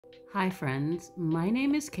Hi friends, my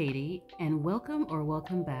name is Kaidy and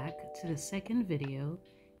welcome back to the second video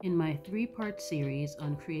in my three-part series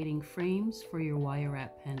on creating frames for your wire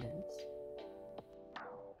wrap pendants.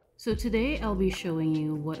 So today I'll be showing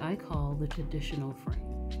you what I call the traditional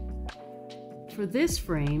frame. For this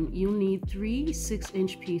frame, you'll need 3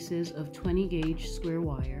 6-inch pieces of 20 gauge square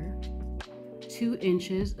wire, 2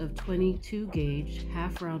 inches of 22 gauge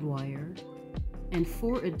half round wire, and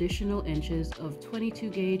 4 additional inches of 22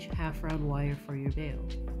 gauge half round wire for your bail.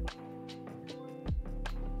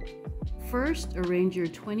 First, arrange your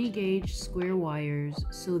 20 gauge square wires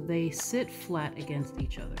so they sit flat against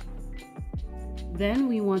each other. Then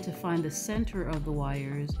we want to find the center of the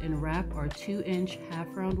wires and wrap our 2-inch half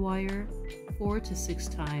round wire 4 to 6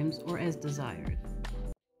 times or as desired.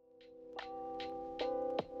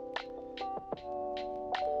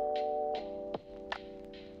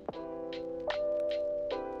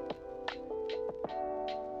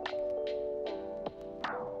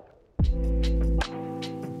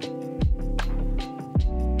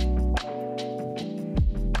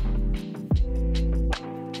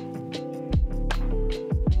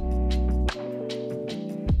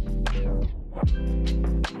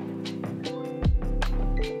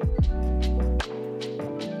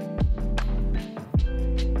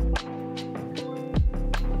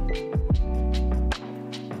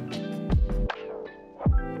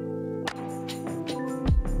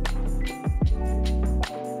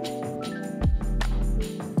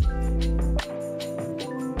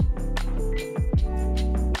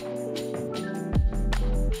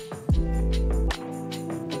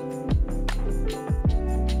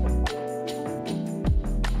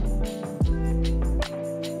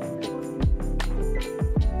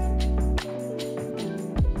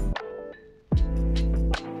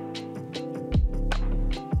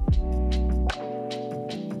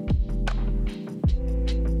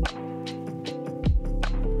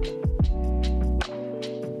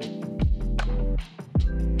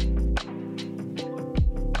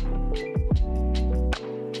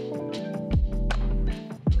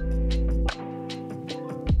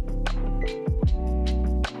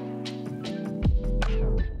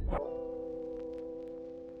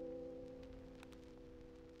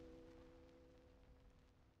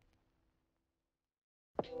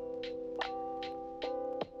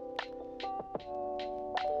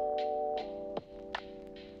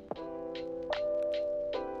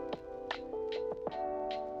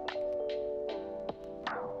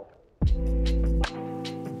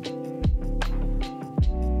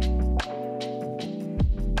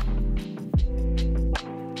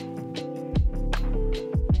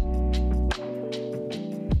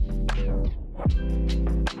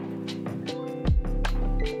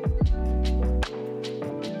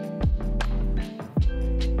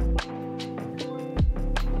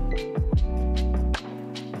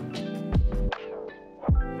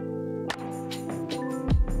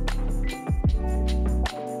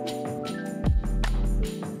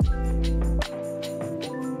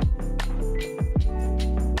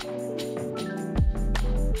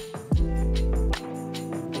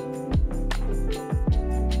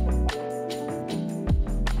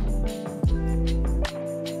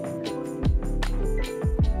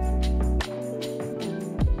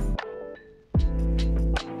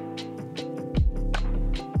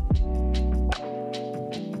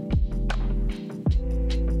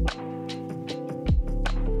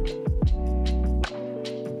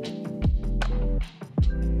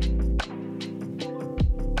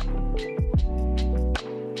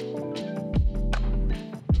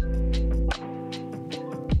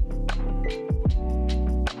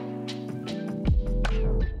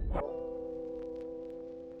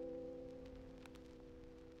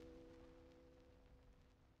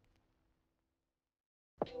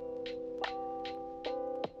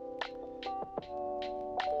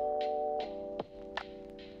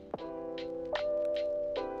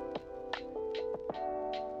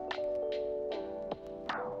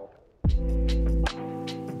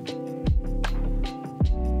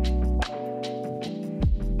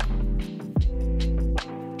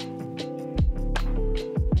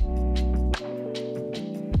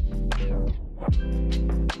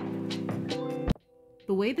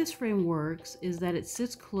 The way this frame works is that it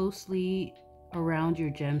sits closely around your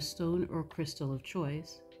gemstone or crystal of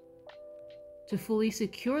choice. To fully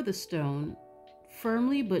secure the stone,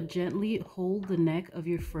 firmly but gently hold the neck of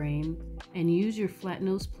your frame and use your flat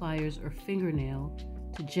nose pliers or fingernail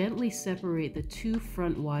to gently separate the 2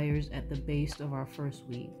 front wires at the base of our first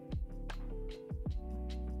weave.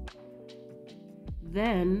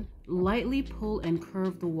 Then, lightly pull and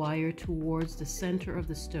curve the wire towards the center of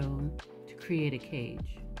the stone to create a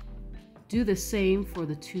cage. Do the same for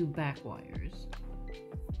the two back wires.